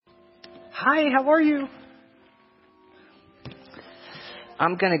Hi, how are you?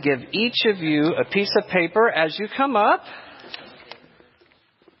 I'm going to give each of you a piece of paper as you come up.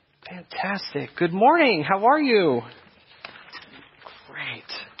 Fantastic. Good morning. How are you? Great.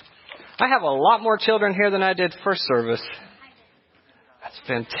 I have a lot more children here than I did first service. That's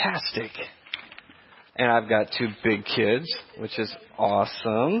fantastic. And I've got 2 big kids, which is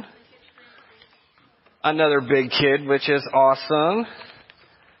awesome. Another big kid, which is awesome.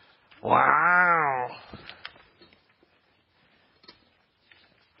 Wow.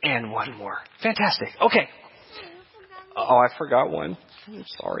 And one more. Fantastic. Okay. Oh, I forgot one. I'm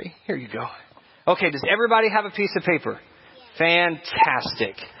sorry. Here you go. Okay, does everybody have a piece of paper?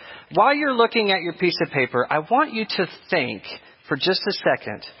 Fantastic. While you're looking at your piece of paper, I want you to think for just a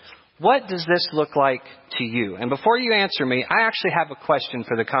second, what does this look like to you? And before you answer me, I actually have a question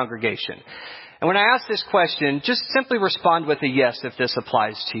for the congregation. And when I ask this question, just simply respond with a yes if this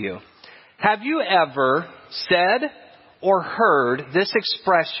applies to you. Have you ever said or heard this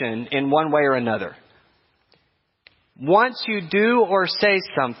expression in one way or another? Once you do or say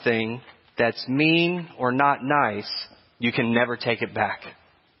something that's mean or not nice, you can never take it back.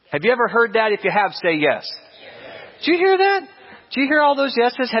 Have you ever heard that? If you have, say yes. Did you hear that? Did you hear all those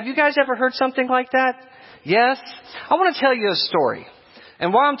yeses? Have you guys ever heard something like that? Yes? I want to tell you a story.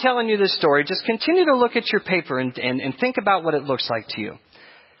 And while I'm telling you this story, just continue to look at your paper and think about what it looks like to you.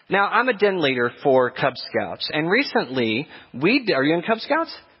 Now, I'm a den leader for Cub Scouts. And recently, are you in Cub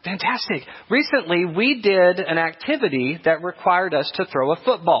Scouts? Fantastic. Recently, we did an activity that required us to throw a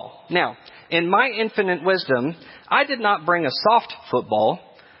football. Now, in my infinite wisdom, I did not bring a soft football.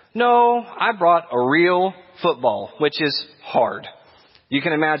 No, I brought a real football, which is hard. You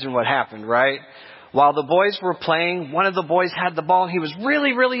can imagine what happened, right? While the boys were playing, one of the boys had the ball and he was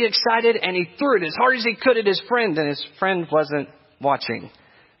really, really excited and he threw it as hard as he could at his friend, and his friend wasn't watching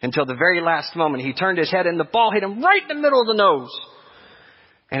until the very last moment. He turned his head and the ball hit him right in the middle of the nose.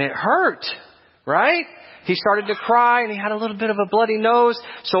 And it hurt, right? He started to cry and he had a little bit of a bloody nose.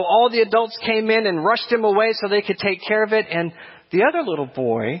 So all the adults came in and rushed him away so they could take care of it. And the other little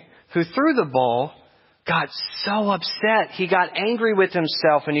boy who threw the ball got so upset. He got angry with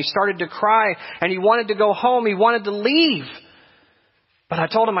himself and he started to cry and he wanted to go home. He wanted to leave. But I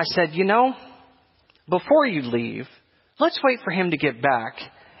told him, I said, before you leave, let's wait for him to get back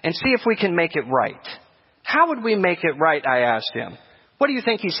and see if we can make it right. How would we make it right? I asked him. What do you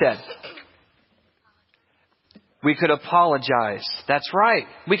think he said? We could apologize. That's right.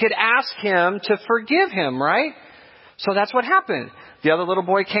 We could ask him to forgive him, right? So that's what happened. The other little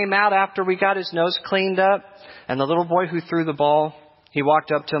boy came out after we got his nose cleaned up. And the little boy who threw the ball, he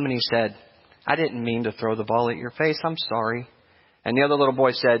walked up to him and he said, I didn't mean to throw the ball at your face. I'm sorry. And the other little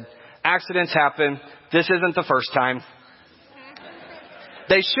boy said, accidents happen. This isn't the first time.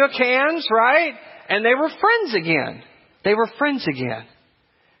 They shook hands, right? And they were friends again. They were friends again.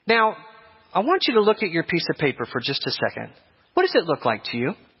 Now, I want you to look at your piece of paper for just a second. What does it look like to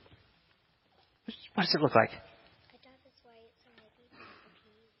you? What does it look like?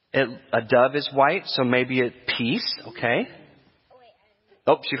 A dove is white, so maybe at peace. Okay.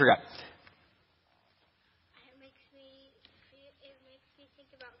 Oh, she forgot. It makes me think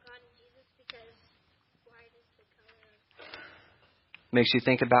about God and Jesus, because white is the color of... Makes you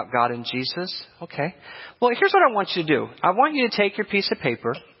think about God and Jesus? Okay. Well, here's what I want you to do. I want you to take your piece of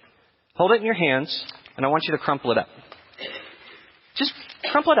paper, hold it in your hands, and I want you to crumple it up. Just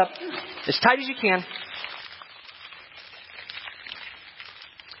crumple it up as tight as you can.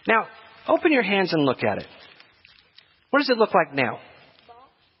 Now, open your hands and look at it. What does it look like now? Ball?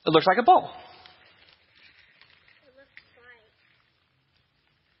 It looks like a ball. It looks like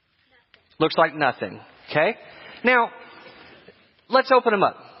nothing. Looks like nothing. Okay? Now, let's open them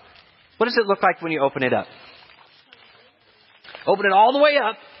up. What does it look like when you open it up? Open it all the way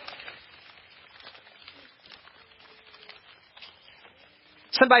up.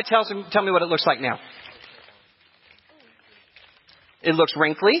 Somebody tell me what it looks like now. It looks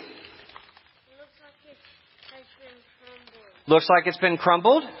wrinkly. It looks like it has been crumbled. Looks like it's been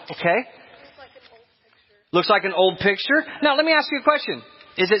crumbled. Okay. Looks like an old picture. Looks like an old picture. Now, let me ask you a question.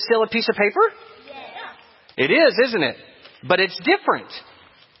 Is it still a piece of paper? Yeah. It is, isn't it? But it's different.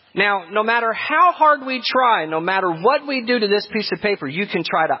 Now, no matter how hard we try, no matter what we do to this piece of paper, you can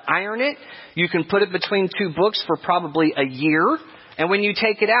try to iron it. You can put it between 2 books for probably a year. And when you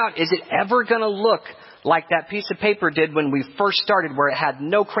take it out, is it ever going to look like that piece of paper did when we first started, where it had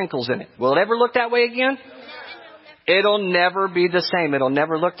no crinkles in it? Will it ever look that way again? It'll never be the same. It'll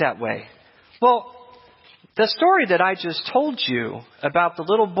never look that way. Well, the story that I just told you about the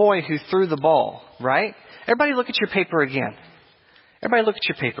little boy who threw the ball, right? Everybody look at your paper again. Everybody look at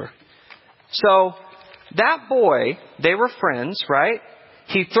your paper. So that boy, they were friends, right?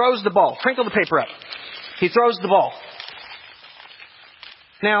 He throws the ball. Crinkle the paper up. He throws the ball.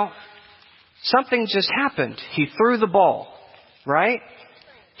 Now, something just happened. He threw the ball, right?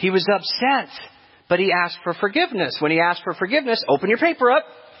 He was upset, but he asked for forgiveness. When he asked for forgiveness, open your paper up.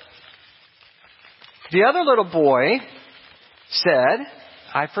 The other little boy said,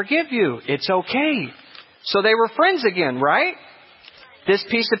 I forgive you. It's okay. So they were friends again, right? This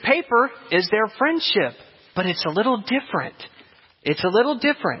piece of paper is their friendship, but it's a little different. It's a little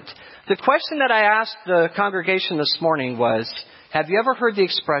different. The question that I asked the congregation this morning was, have you ever heard the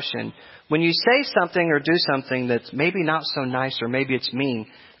expression, when you say something or do something that's maybe not so nice or maybe it's mean,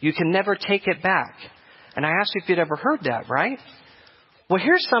 you can never take it back? And I asked you if you'd ever heard that, right? Well,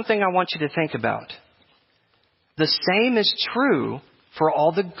 here's something I want you to think about. The same is true for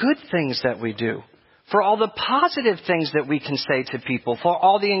all the good things that we do, for all the positive things that we can say to people, for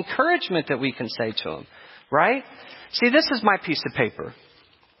all the encouragement that we can say to them, right? See, this is my piece of paper,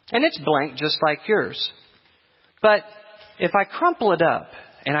 and it's blank just like yours. But if I crumple it up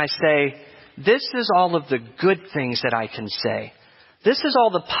and I say, this is all of the good things that I can say. This is all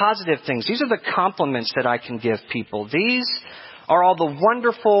the positive things. These are the compliments that I can give people. These are all the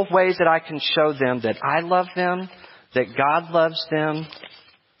wonderful ways that I can show them that I love them, that God loves them.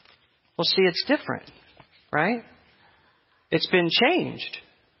 Well, see, it's different, right? It's been changed,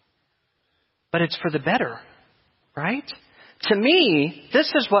 but it's for the better, right? To me,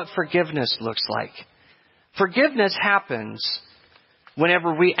 this is what forgiveness looks like. Forgiveness happens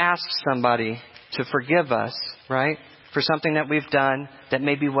whenever we ask somebody to forgive us, right? For something that we've done that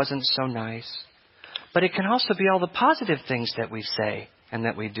maybe wasn't so nice. But it can also be all the positive things that we say and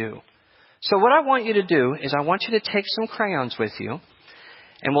that we do. So what I want you to do is I want you to take some crayons with you.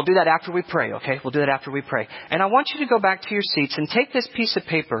 And we'll do that after we pray, okay? We'll do that after we pray. And I want you to go back to your seats and take this piece of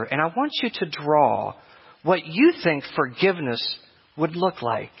paper and I want you to draw what you think forgiveness would look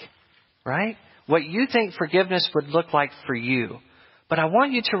like, right? What you think forgiveness would look like for you. But I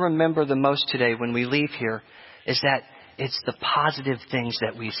want you to remember the most today when we leave here is that it's the positive things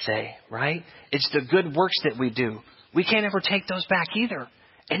that we say, right? It's the good works that we do. We can't ever take those back either.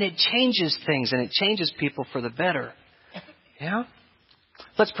 And it changes things and it changes people for the better. Yeah?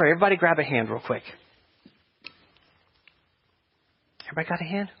 Let's pray. Everybody grab a hand real quick. Everybody got a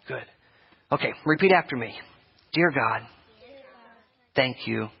hand? Good. Okay, repeat after me. Dear God, thank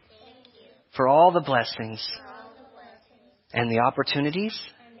you for all the blessings and the opportunities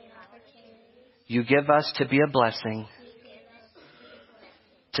you give us to be a blessing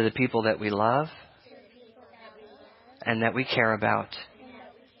to the people that we love and that we care about.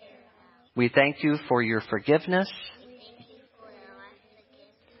 We thank you for your forgiveness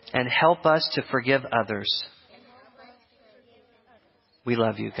and help us to forgive others. We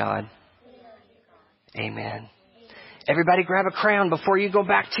love you, God. Amen. Everybody grab a crayon before you go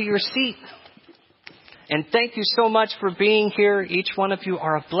back to your seat. And thank you so much for being here. Each one of you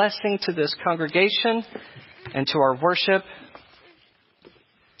are a blessing to this congregation and to our worship.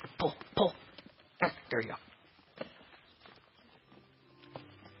 Pull. There you go.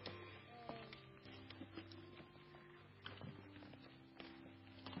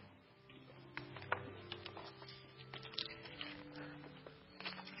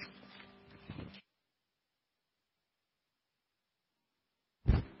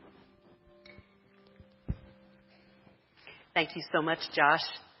 Thank you so much, Josh.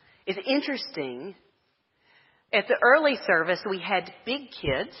 It's interesting. At the early service, we had big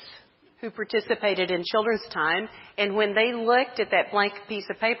kids who participated in children's time. And when they looked at that blank piece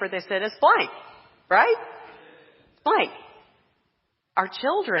of paper, they said, it's blank, right? It's blank. Our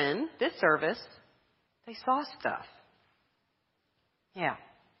children, this service, they saw stuff. Yeah.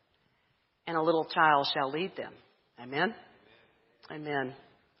 And a little child shall lead them. Amen? Amen.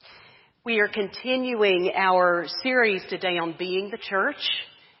 We are continuing our series today on being the church,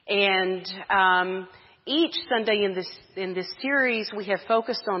 and each Sunday in this series we have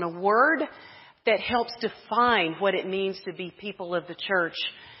focused on a word that helps define what it means to be people of the church.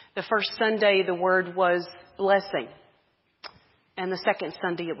 The first Sunday the word was blessing, and the second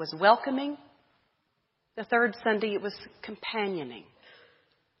Sunday it was welcoming. The third Sunday it was companioning,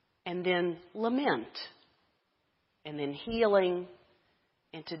 and then lament, and then healing.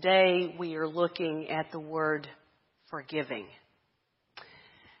 And today we are looking at the word forgiving.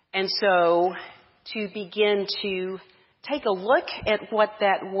 And so to begin to take a look at what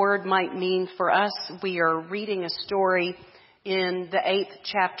that word might mean for us, we are reading a story in the 8th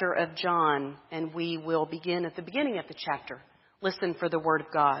chapter of John, and we will begin at the beginning of the chapter. Listen for the word of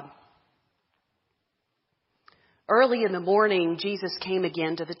God. Early in the morning, Jesus came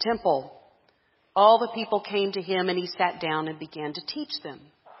again to the temple. all the people came to him, and he sat down and began to teach them.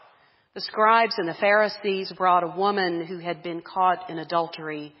 The scribes and the Pharisees brought a woman who had been caught in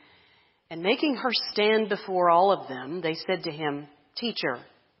adultery, and making her stand before all of them, they said to him, "Teacher,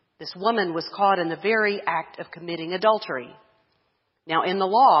 this woman was caught in the very act of committing adultery. Now in the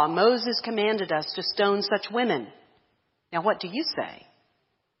law, Moses commanded us to stone such women. Now what do you say?"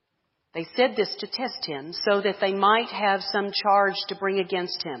 They said this to test him, so that they might have some charge to bring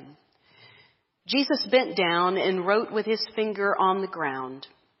against him. Jesus bent down and wrote with his finger on the ground.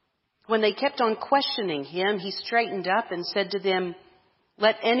 When they kept on questioning him, he straightened up and said to them,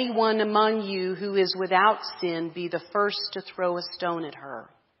 "Let anyone among you who is without sin be the first to throw a stone at her."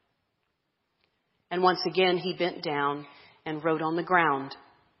 And once again he bent down and wrote on the ground.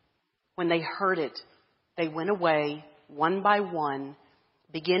 When they heard it, they went away one by one,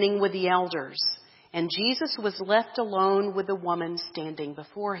 beginning with the elders, and Jesus was left alone with the woman standing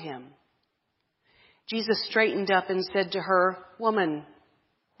before him. Jesus straightened up and said to her, "Woman,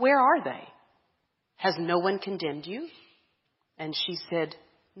 where are they? Has no one condemned you?" And she said,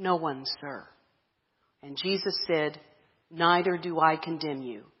 "No one, sir." And Jesus said, "Neither do I condemn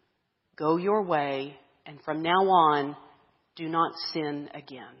you. Go your way, and from now on, do not sin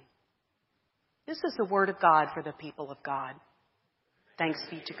again." This is the word of God for the people of God. Thanks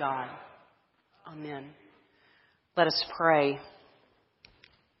be to God. Amen. Let us pray.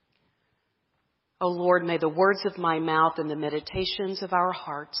 O Lord, may the words of my mouth and the meditations of our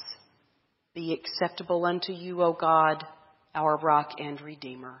hearts be acceptable unto you, O God, our rock and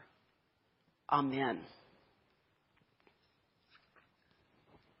redeemer. Amen.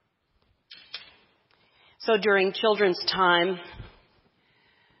 So during children's time,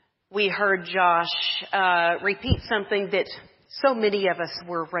 we heard Josh repeat something that so many of us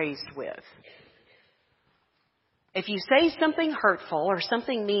were raised with. If you say something hurtful or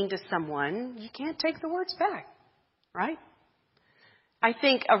something mean to someone, you can't take the words back, right? I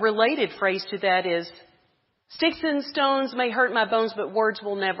think a related phrase to that is, "Sticks and stones may hurt my bones, but words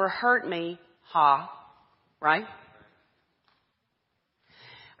will never hurt me." Ha, right?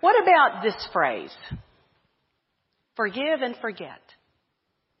 What about this phrase? Forgive and forget.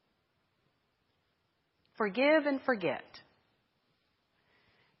 Forgive and forget.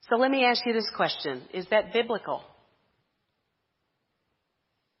 So let me ask you this question. Is that biblical?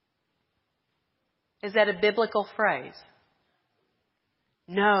 Is that a biblical phrase?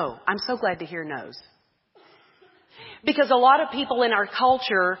 No. I'm so glad to hear no's. Because a lot of people in our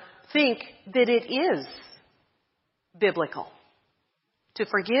culture think that it is biblical to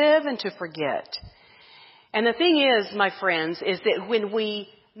forgive and to forget. And the thing is, my friends, is that when we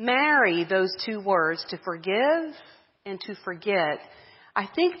marry those two words, to forgive and to forget, I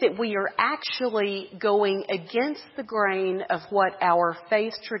think that we are actually going against the grain of what our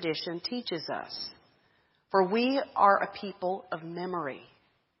faith tradition teaches us. For we are a people of memory.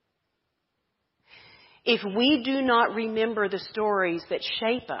 If we do not remember the stories that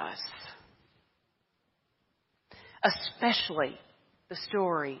shape us, especially the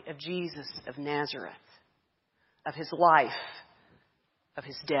story of Jesus of Nazareth, of his life, of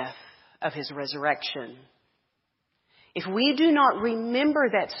his death, of his resurrection, if we do not remember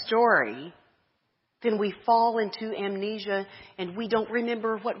that story, then we fall into amnesia and we don't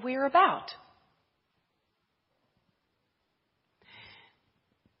remember what we're about.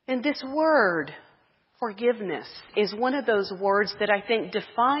 And this word, forgiveness, is one of those words that I think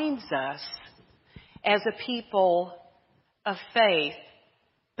defines us as a people of faith,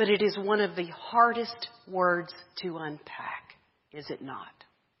 but it is one of the hardest words to unpack, is it not?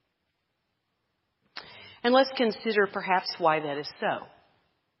 And let's consider perhaps why that is so.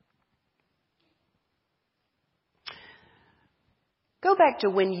 Go back to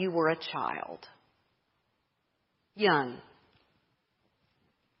when you were a child, young.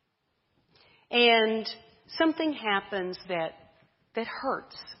 And something happens that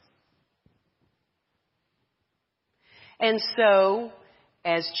hurts. And so,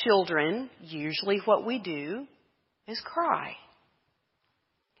 as children, usually what we do is cry.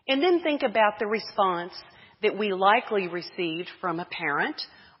 And then think about the response that we likely received from a parent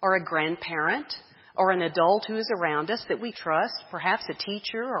or a grandparent or an adult who is around us that we trust, perhaps a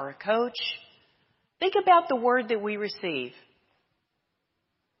teacher or a coach. Think about the word that we receive.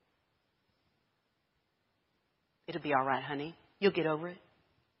 It'll be all right, honey. You'll get over it.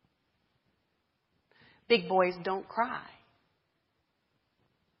 Big boys don't cry.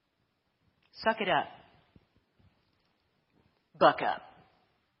 Suck it up. Buck up.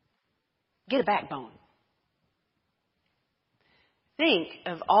 Get a backbone. Think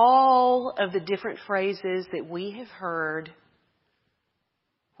of all of the different phrases that we have heard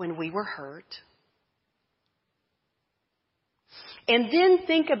when we were hurt, And then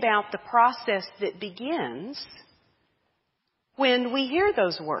think about the process that begins when we hear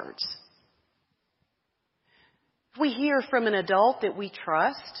those words. If we hear from an adult that we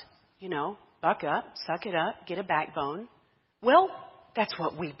trust, buck up, suck it up, get a backbone, well, that's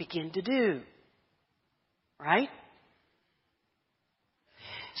what we begin to do. Right?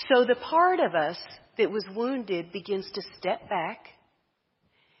 So the part of us that was wounded begins to step back,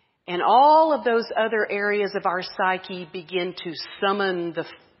 and all of those other areas of our psyche begin to summon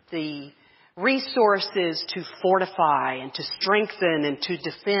the resources to fortify and to strengthen and to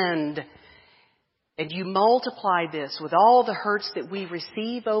defend. And you multiply this with all the hurts that we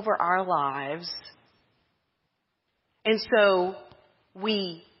receive over our lives. And so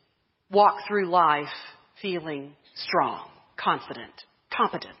we walk through life feeling strong, confident,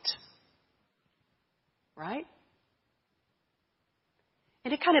 competent. Right?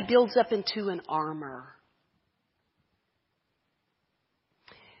 And it kind of builds up into an armor.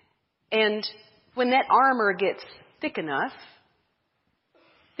 And when that armor gets thick enough,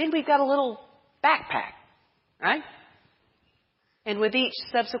 then we've got a little backpack, right? And with each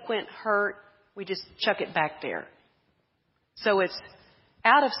subsequent hurt, we just chuck it back there. So it's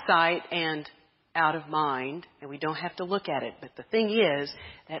out of sight and out of mind, and we don't have to look at it. But the thing is,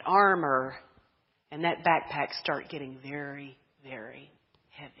 that armor and that backpack start getting very, very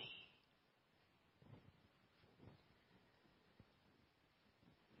heavy.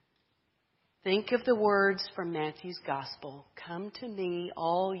 Think of the words from Matthew's Gospel. Come to me,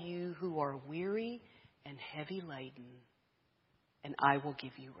 all you who are weary and heavy laden, and I will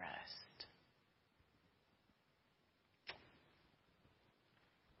give you rest.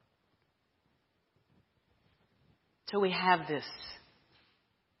 So we have this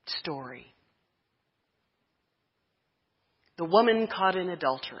story. The woman caught in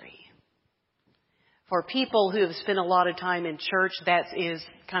adultery. For people who have spent a lot of time in church, that is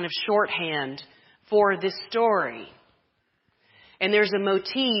kind of shorthand for this story. And there's a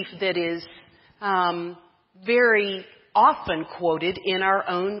motif that is very often quoted in our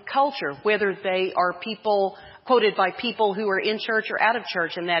own culture, whether they are people quoted by people who are in church or out of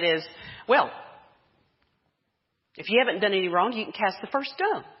church, and that is, well, if you haven't done any wrong, you can cast the first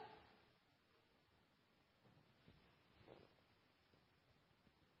stone.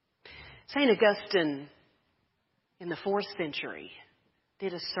 St. Augustine, in the 4th century,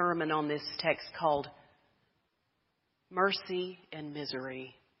 did a sermon on this text called Mercy and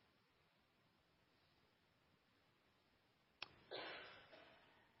Misery.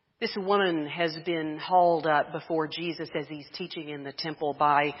 This woman has been hauled up before Jesus as he's teaching in the temple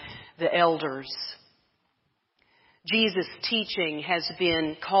by the elders. Jesus' teaching has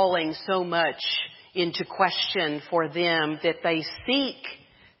been calling so much into question for them that they seek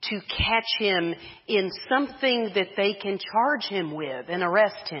to catch him in something that they can charge him with and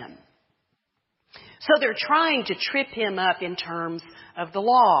arrest him. So they're trying to trip him up in terms of the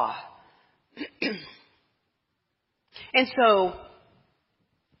law. And so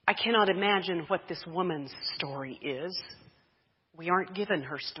I cannot imagine what this woman's story is. We aren't given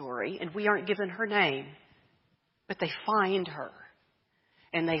her story, and we aren't given her name. But they find her.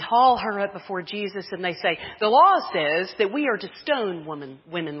 And they haul her up before Jesus and they say, the law says that we are to stone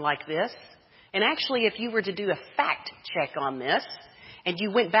women like this. And actually, if you were to do a fact check on this, and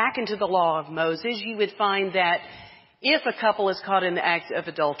you went back into the law of Moses, you would find that if a couple is caught in the act of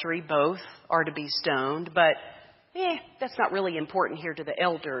adultery, both are to be stoned. But that's not really important here to the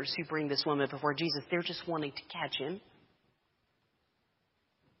elders who bring this woman before Jesus. They're just wanting to catch him.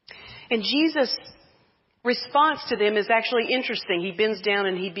 And Jesus' response to them is actually interesting. He bends down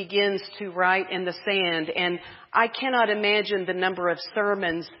and he begins to write in the sand. And I cannot imagine the number of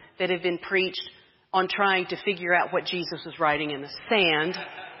sermons that have been preached on trying to figure out what Jesus was writing in the sand.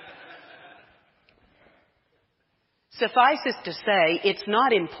 Suffice it to say, it's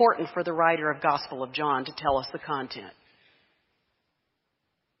not important for the writer of Gospel of John to tell us the content.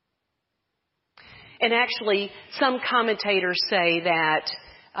 And actually, some commentators say that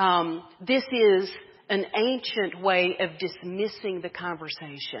this is an ancient way of dismissing the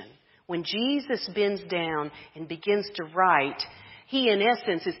conversation. When Jesus bends down and begins to write, he in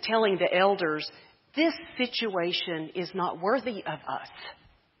essence is telling the elders, this situation is not worthy of us.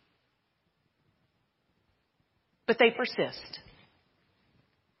 But they persist.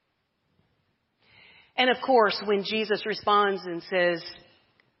 And of course, when Jesus responds and says,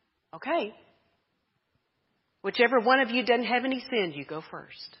 okay, whichever one of you doesn't have any sin, you go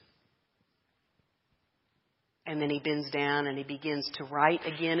first. And then he bends down and he begins to write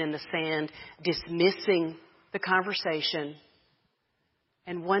again in the sand, dismissing the conversation.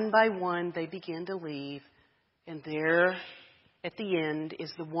 And one by one, they begin to leave. And there at the end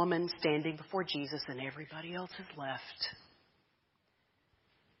is the woman standing before Jesus and everybody else is left.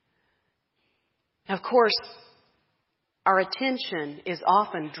 Now, of course, our attention is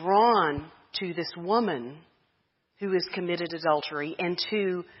often drawn to this woman who has committed adultery and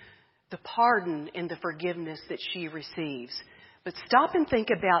to the pardon and the forgiveness that she receives. But stop and think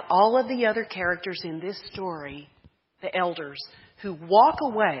about all of the other characters in this story, the elders, who walk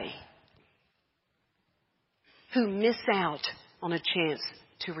away, who miss out on a chance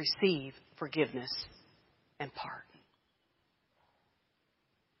to receive forgiveness and pardon.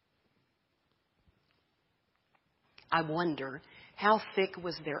 I wonder how thick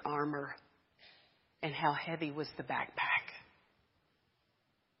was their armor and how heavy was the backpack.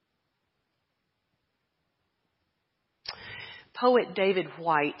 Poet David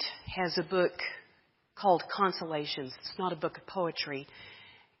White has a book called Consolations. It's not a book of poetry.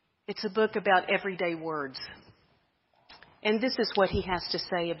 It's a book about everyday words. And this is what he has to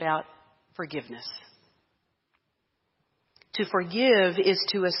say about forgiveness. To forgive is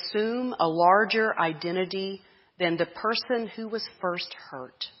to assume a larger identity than the person who was first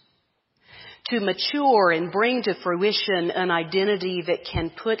hurt. To mature and bring to fruition an identity that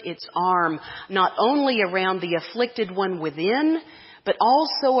can put its arm not only around the afflicted one within, but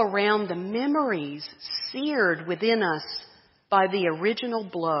also around the memories seared within us by the original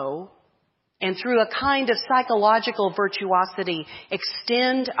blow, and through a kind of psychological virtuosity,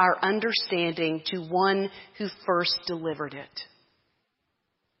 extend our understanding to one who first delivered it.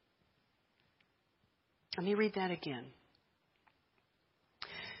 Let me read that again.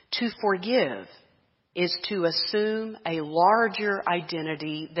 To forgive is to assume a larger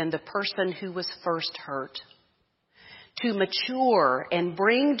identity than the person who was first hurt. To mature and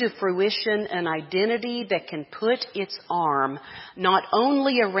bring to fruition an identity that can put its arm not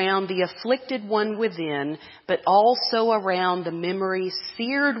only around the afflicted one within, but also around the memory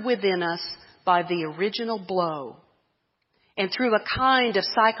seared within us by the original blow. And through a kind of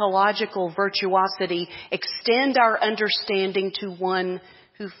psychological virtuosity, extend our understanding to one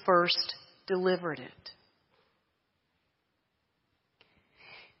who first delivered it.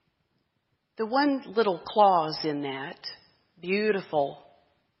 The one little clause in that beautiful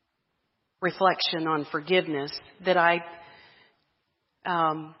reflection on forgiveness that I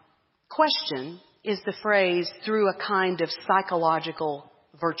question is the phrase, through a kind of psychological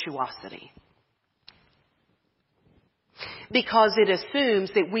virtuosity. Because it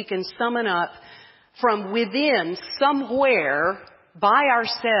assumes that we can summon up from within, somewhere, by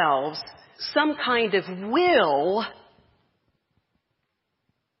ourselves, some kind of will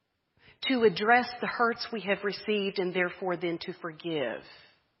to address the hurts we have received and therefore then to forgive.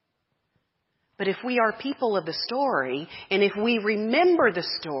 But if we are people of the story, and if we remember the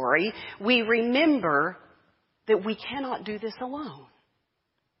story, we remember that we cannot do this alone.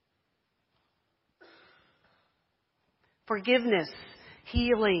 Forgiveness,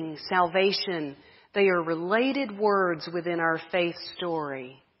 healing, salvation, they are related words within our faith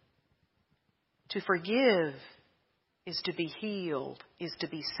story. To forgive is to be healed, is to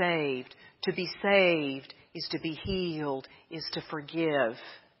be saved. To be saved is to be healed, is to forgive.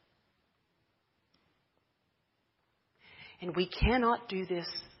 And we cannot do this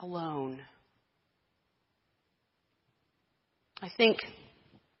alone. I think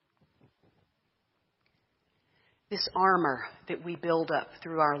this armor that we build up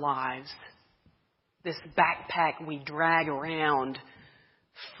through our lives, this backpack we drag around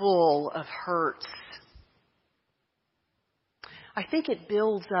full of hurts, I think it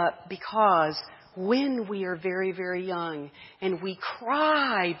builds up because when we are very, very young and we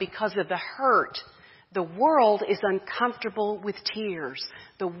cry because of the hurt, the world is uncomfortable with tears.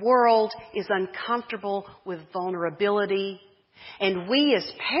 The world is uncomfortable with vulnerability. And we as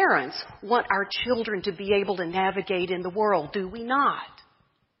parents want our children to be able to navigate in the world, do we not?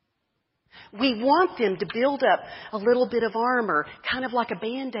 We want them to build up a little bit of armor, kind of like a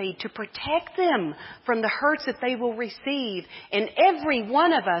Band-Aid, to protect them from the hurts that they will receive. And every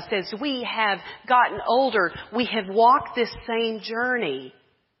one of us, as we have gotten older, we have walked this same journey.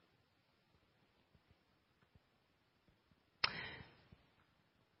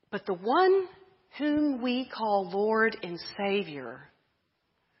 But the one whom we call Lord and Savior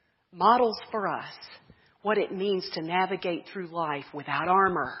models for us what it means to navigate through life without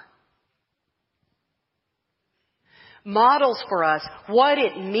armor. Models for us what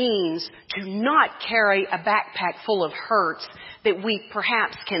it means to not carry a backpack full of hurts that we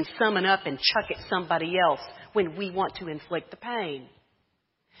perhaps can summon up and chuck at somebody else when we want to inflict the pain.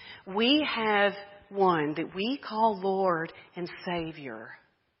 We have one that we call Lord and Savior,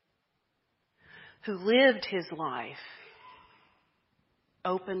 who lived his life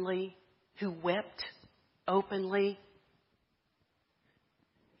openly, who wept openly,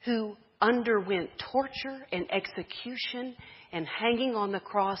 who underwent torture and execution and hanging on the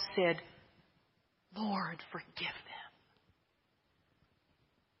cross said, Lord, forgive them.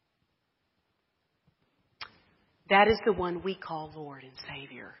 That is the one we call Lord and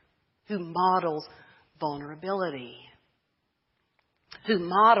Savior, who models vulnerability, who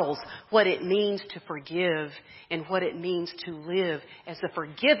models what it means to forgive and what it means to live as a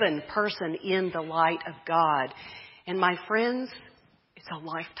forgiven person in the light of God. And my friends, it's a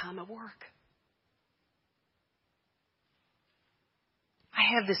lifetime of work. I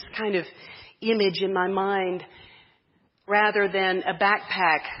have this kind of image in my mind, rather than a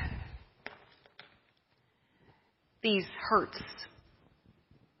backpack, these hurts,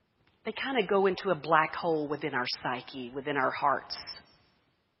 they kind of go into a black hole within our psyche, within our hearts.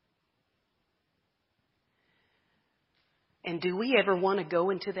 And do we ever want to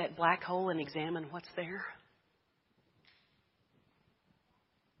go into that black hole and examine what's there?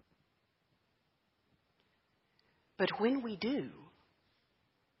 But when we do,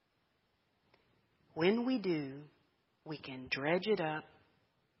 we can dredge it up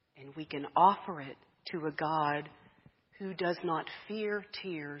and we can offer it to a God who does not fear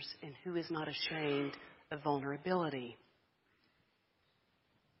tears and who is not ashamed of vulnerability.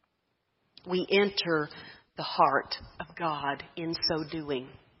 We enter the heart of God in so doing.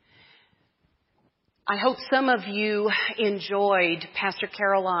 I hope some of you enjoyed Pastor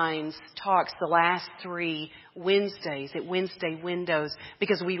Caroline's talks the last 3 Wednesdays at Wednesday Windows,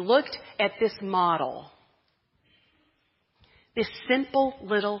 because we looked at this model, this simple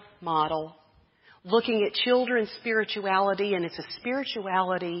little model, looking at children's spirituality, and it's a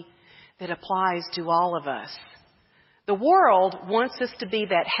spirituality that applies to all of us. The world wants us to be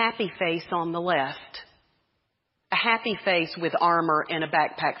that happy face on the left, a happy face with armor and a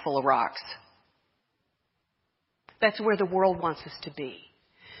backpack full of rocks. That's where the world wants us to be.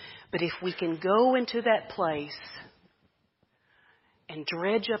 But if we can go into that place and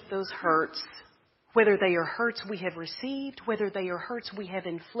dredge up those hurts, whether they are hurts we have received, whether they are hurts we have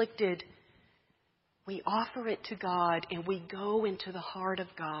inflicted, we offer it to God and we go into the heart of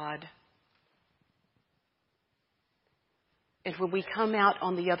God. And when we come out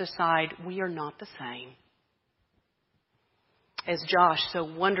on the other side, we are not the same. As Josh so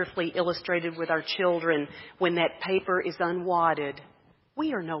wonderfully illustrated with our children, when that paper is unwadded,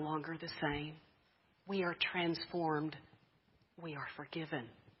 we are no longer the same. We are transformed. We are forgiven.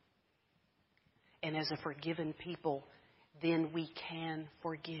 And as a forgiven people, then we can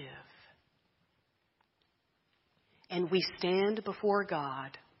forgive. And we stand before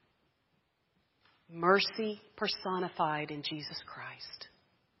God, mercy personified in Jesus Christ.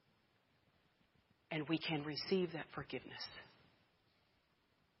 And we can receive that forgiveness.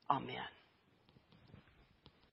 Amen.